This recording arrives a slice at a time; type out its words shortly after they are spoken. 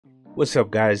What's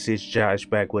up guys, it's Josh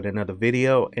back with another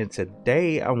video, and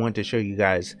today I want to show you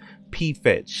guys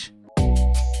Pfetch.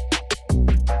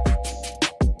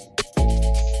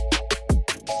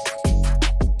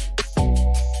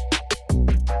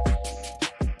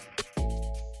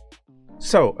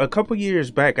 So a couple years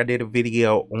back I did a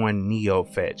video on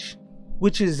Pfetch,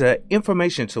 which is an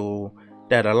information tool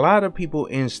that a lot of people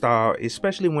install,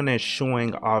 especially when they're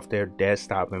showing off their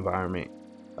desktop environment.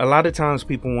 A lot of times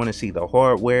people want to see the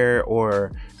hardware,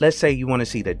 or let's say you want to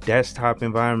see the desktop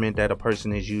environment that a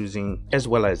person is using, as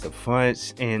well as the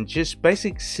fonts and just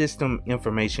basic system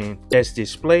information that's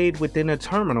displayed within a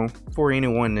terminal for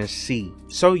anyone to see,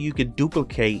 so you could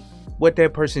duplicate what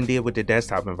that person did with the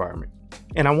desktop environment.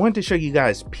 And I wanted to show you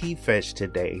guys Pfetch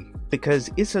today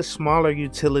because it's a smaller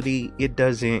utility. It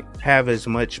doesn't have as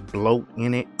much bloat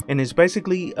in it, and it's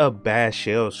basically a bash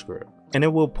shell script. And it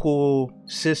will pull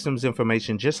systems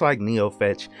information just like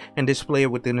Pfetch and display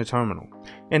it within the terminal.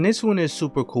 And this one is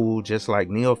super cool, just like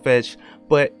Pfetch.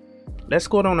 But let's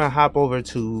go on and hop over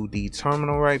to the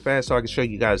terminal right fast so I can show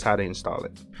you guys how to install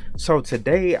it. So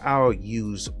today I'll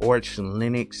use Arch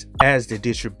Linux as the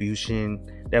distribution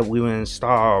that we will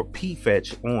install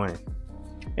Pfetch on.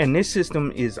 And this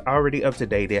system is already up to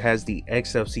date. It has the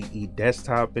XRP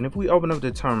desktop, and if we open up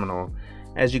the terminal,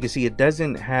 as you can see, it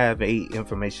doesn't have a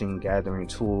information gathering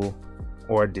tool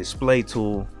or display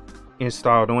tool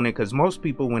installed on it, because most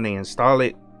people, when they install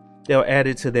it, they'll add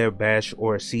it to their bash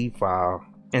or C file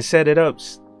and set it up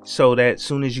so that as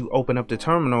soon as you open up the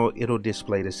terminal, it'll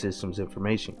display the system's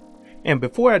information. And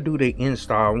before I do the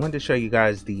install, I wanted to show you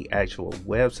guys the actual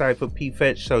website for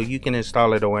Pfetch, so you can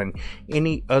install it on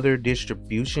any other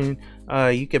distribution.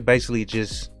 You can basically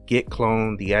just git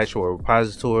clone the actual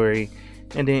repository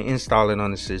and then install it on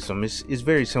the system. It's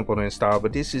very simple to install,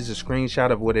 but this is a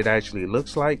screenshot of what it actually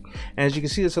looks like. As you can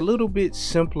see, it's a little bit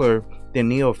simpler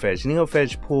than Pfetch.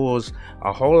 Pfetch pulls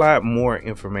a whole lot more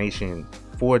information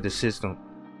for the system,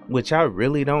 which I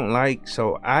really don't like,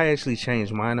 so I actually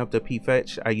changed mine up to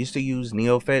Pfetch. I used to use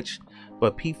Pfetch,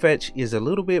 but Pfetch is a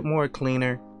little bit more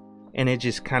cleaner, and it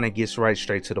just kind of gets right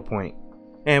straight to the point.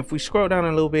 And if we scroll down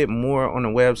a little bit more on the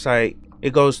website,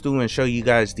 it goes through and show you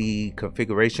guys the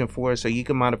configuration for it, so you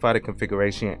can modify the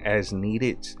configuration as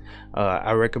needed.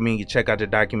 I recommend you check out the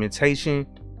documentation,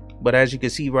 but as you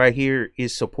can see right here,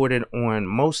 it's supported on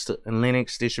most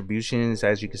Linux distributions.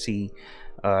 As you can see,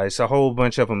 it's a whole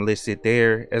bunch of them listed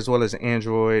there, as well as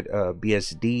Android,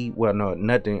 BSD, well, no,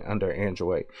 nothing under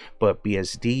Android, but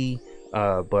BSD,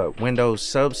 but Windows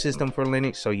subsystem for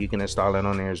Linux, so you can install it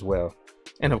on there as well.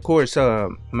 And of course,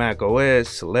 Mac OS,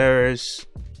 Solaris,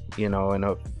 you know, and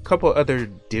a couple other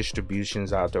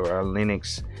distributions out there are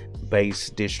Linux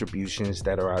based distributions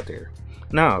that are out there.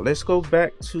 Now let's go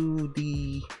back to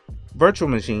the virtual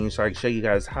machine so I can show you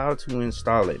guys how to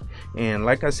install it. And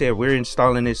like I said, we're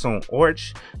installing this on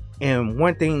Arch. And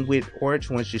one thing with Arch,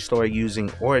 once you start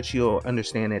using Arch, you'll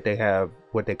understand that they have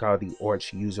what they call the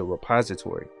Arch user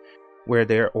repository, where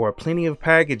there are plenty of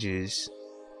packages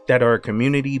that are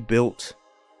community built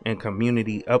and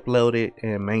community uploaded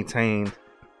and maintained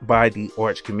by the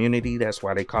Arch community. That's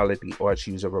why they call it the Arch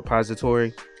user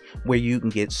repository, where you can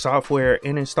get software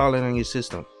and install it on your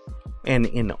system. And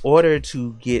in order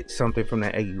to get something from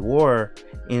the AUR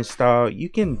installed, you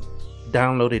can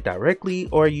download it directly,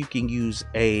 or you can use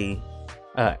a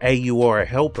AUR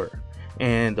helper.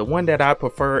 And the one that I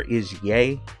prefer is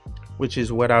Yay, which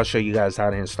is what I'll show you guys how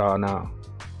to install now.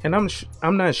 And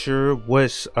I'm not sure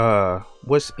what's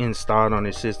installed on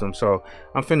this system, so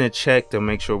I'm finna check to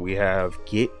make sure we have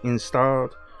Git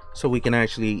installed so we can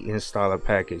actually install a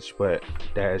package. But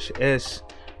 -S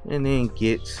and then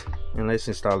Git, and let's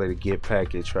install a Git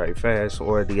package right fast,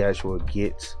 or the actual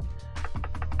Git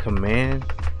command.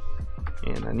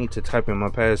 And I need to type in my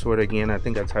password again. I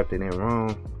think I typed it in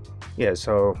wrong. Yeah,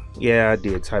 so yeah, I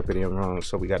did type it in wrong,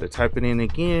 so we got to type it in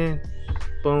again.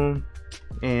 Boom.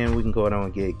 And we can go down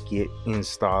and get Git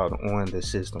installed on the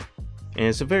system. And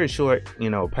it's a very short, you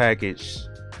know, package,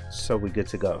 so we're good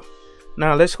to go.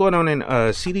 Now let's go down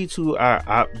and cd to our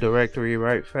opt directory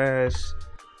right fast.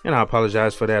 And I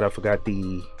apologize for that, I forgot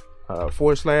the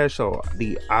 /, so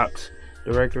the opt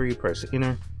directory, press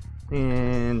enter,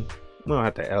 and we don't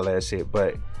have to ls it,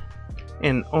 but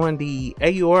and on the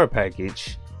AUR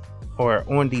package, or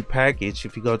on the package,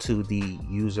 if you go to the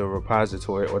user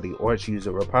repository or the Arch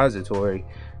user repository,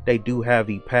 they do have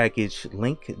the package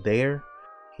link there.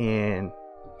 And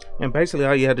basically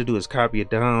all you have to do is copy it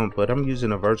down, but I'm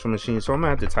using a virtual machine, so I'm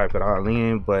gonna have to type it all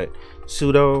in. But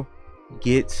sudo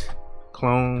git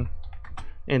clone,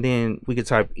 and then we can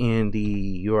type in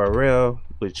the URL,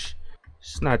 which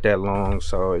is not that long,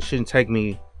 so it shouldn't take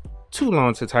me too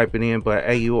long to type it in, but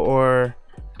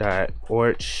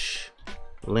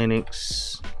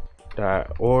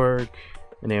aur.orchlinux.org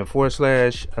and then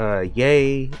 /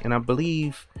 yay, and I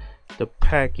believe the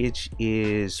package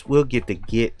is, we'll get the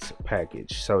git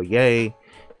package. So yay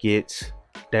git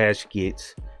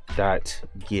 -git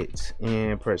 .git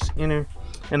and press enter,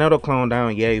 and that'll clone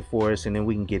down yay for us, and then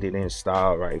we can get it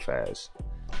installed right fast.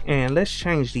 And let's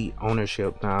change the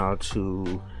ownership now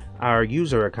to our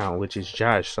user account, which is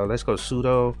Josh. So let's go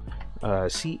sudo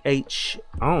ch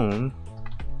own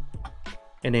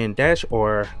and then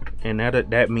 -or, and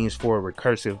that means for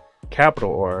recursive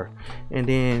capital R, and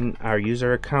then our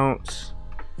user accounts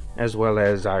as well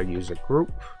as our user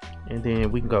group, and then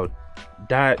we can go /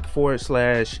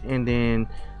 and then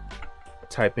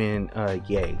type in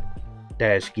yay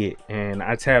 -git, and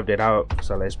I tabbed it out.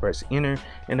 So let's press enter,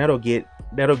 and that'll give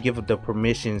the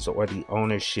permissions or the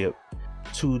ownership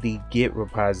to the git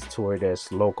repository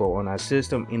that's local on our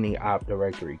system in the op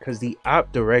directory, because the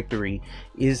op directory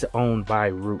is owned by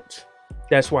root.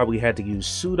 That's why we had to use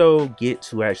sudo git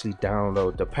to actually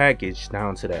download the package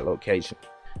down to that location.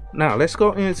 Now let's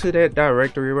go into that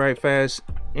directory right fast,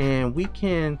 and we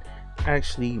can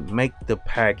actually make the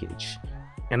package.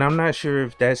 And I'm not sure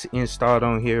if that's installed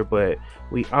on here, but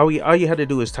all you had to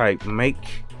do is type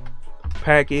make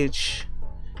package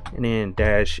and then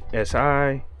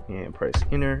 -si and press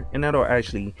enter, and that'll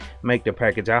actually make the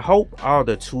package. I hope all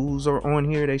the tools are on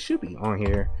here. They should be on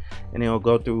here, and it'll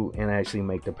go through and actually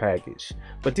make the package.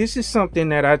 But this is something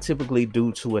that I typically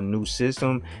do to a new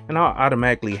system, and I'll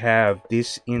automatically have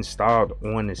this installed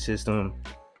on the system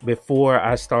before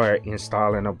I start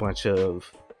installing a bunch of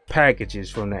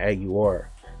packages from the AUR.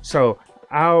 So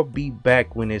I'll be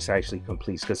back when this actually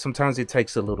completes, because sometimes it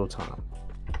takes a little time.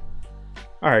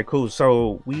 All right, cool.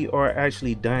 So we are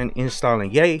actually done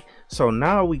installing yay. So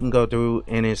now we can go through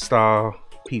and install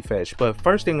Pfetch. But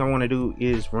first thing I want to do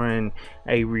is run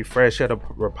a refresh of the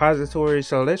repository.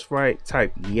 So let's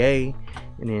type yay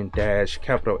and then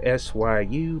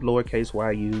 -SYU, lowercase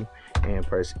yu, and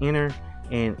press enter.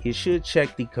 And it should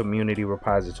check the community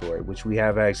repository, which we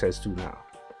have access to now.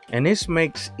 And this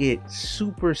makes it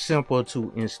super simple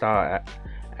to install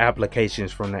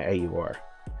applications from the AUR.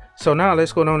 So now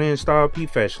let's go down and install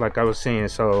Pfetch, like I was saying.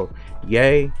 So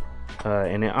yay,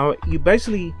 and then you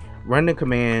basically run the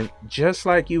command just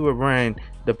like you would run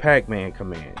the pacman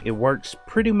command. It works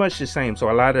pretty much the same.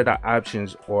 So a lot of the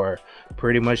options are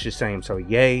pretty much the same. So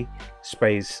yay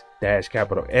space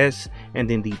 -S, and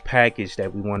then the package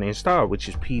that we want to install, which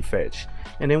is Pfetch.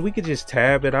 And then we could just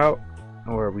tab it out,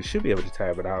 or we should be able to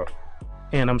tab it out.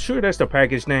 And I'm sure that's the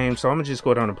package name. So I'm gonna just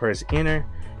go down and press enter,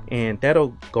 and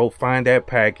that'll go find that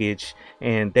package.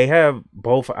 And they have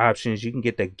both options. You can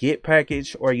get the git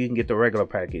package or you can get the regular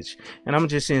package, and I'm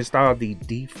just install the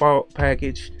default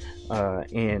package,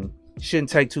 and shouldn't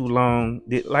take too long.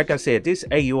 Like I said, this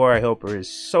AUR helper is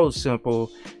so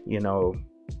simple. You know,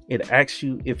 it asks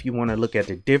you if you want to look at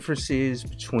the differences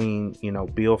between, you know,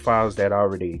 build files that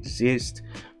already exist,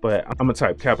 but I'm gonna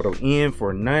type N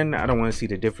for none. I don't want to see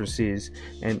the differences,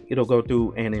 and it'll go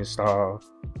through and install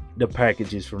the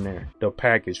packages from there, the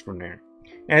package from there.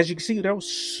 As you can see, that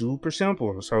was super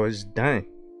simple. So it's done.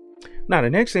 Now the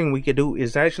next thing we could do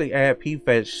is actually add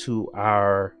Pfetch to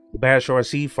our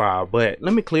bashrc file, but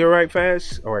let me clear right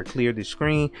fast, or clear the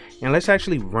screen, and let's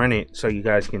actually run it so you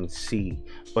guys can see.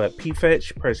 But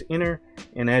Pfetch, press enter,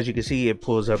 and as you can see, it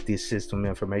pulls up this system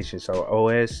information. So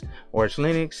OS, Arch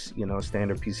Linux, you know,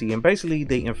 standard PC, and basically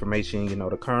the information, you know,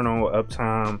 the kernel,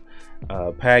 uptime,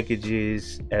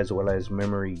 packages, as well as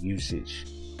memory usage.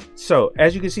 So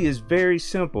as you can see, it's very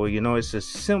simple. You know, it's a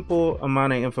simple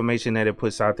amount of information that it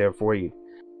puts out there for you.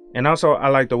 And also, I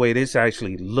like the way this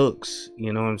actually looks.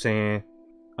 You know what I'm saying?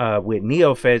 With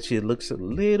NeoFetch, it looks a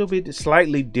little bit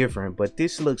slightly different, but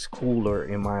this looks cooler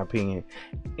in my opinion.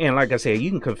 And like I said, you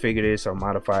can configure this or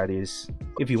modify this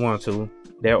if you want to.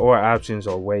 There are options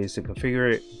or ways to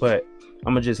configure it, but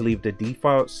I'm gonna just leave the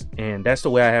defaults, and that's the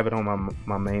way I have it on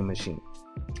my main machine.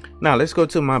 Now let's go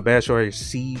to my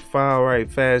bashrc file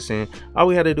right fast, and all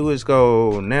we had to do is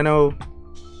go nano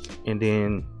and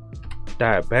then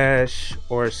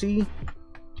 .bashrc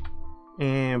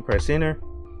and press enter.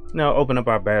 Now open up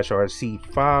our bashrc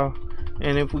file,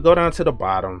 and if we go down to the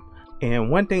bottom,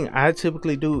 and one thing I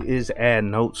typically do is add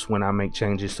notes when I make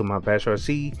changes to my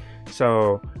bashrc.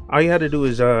 So all you have to do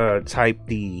is type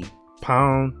the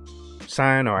pound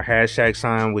sign or hashtag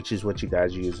sign, which is what you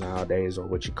guys use nowadays, or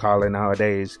what you call it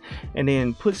nowadays, and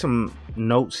then put some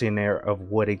notes in there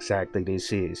of what exactly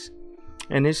this is.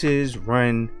 And this is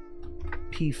run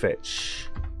Pfetch,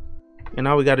 and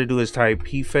all we got to do is type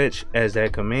Pfetch as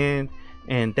that command,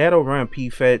 and that'll run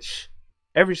Pfetch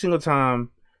every single time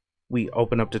we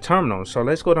open up the terminal. So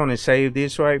let's go down and save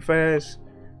this right fast.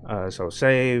 So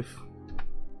save,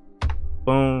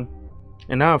 boom.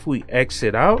 And now if we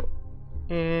exit out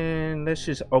and let's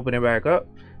just open it back up,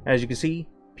 as you can see,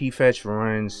 Pfetch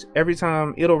runs every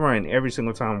time. It'll run every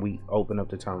single time we open up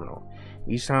the terminal,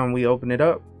 each time we open it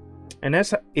up. And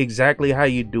that's exactly how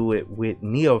you do it with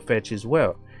NeoFetch as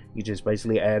well. You just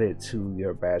basically add it to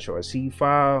your bash or C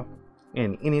file,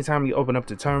 and anytime you open up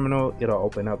the terminal, it'll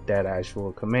open up that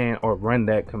actual command or run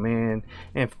that command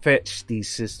and fetch these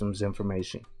systems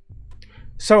information.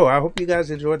 So I hope you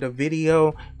guys enjoyed the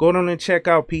video. Go down and check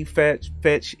out Pfetch.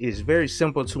 Pfetch is very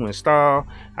simple to install.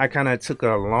 I kind of took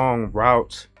a long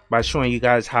route by showing you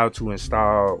guys how to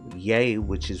install Yay,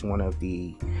 which is one of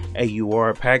the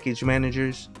AUR package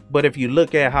managers. But if you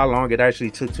look at how long it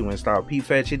actually took to install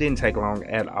Pfetch, it didn't take long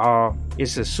at all.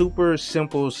 It's a super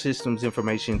simple systems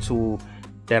information tool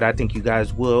that I think you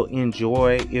guys will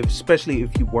enjoy, especially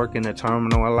if you work in a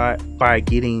terminal a lot, by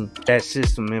getting that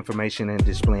system information and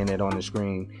displaying it on the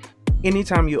screen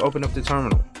anytime you open up the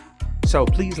terminal. So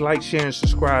please like, share, and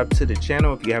subscribe to the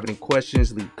channel. If you have any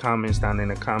questions, leave comments down in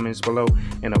the comments below.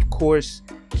 And of course,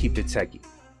 keep it techie.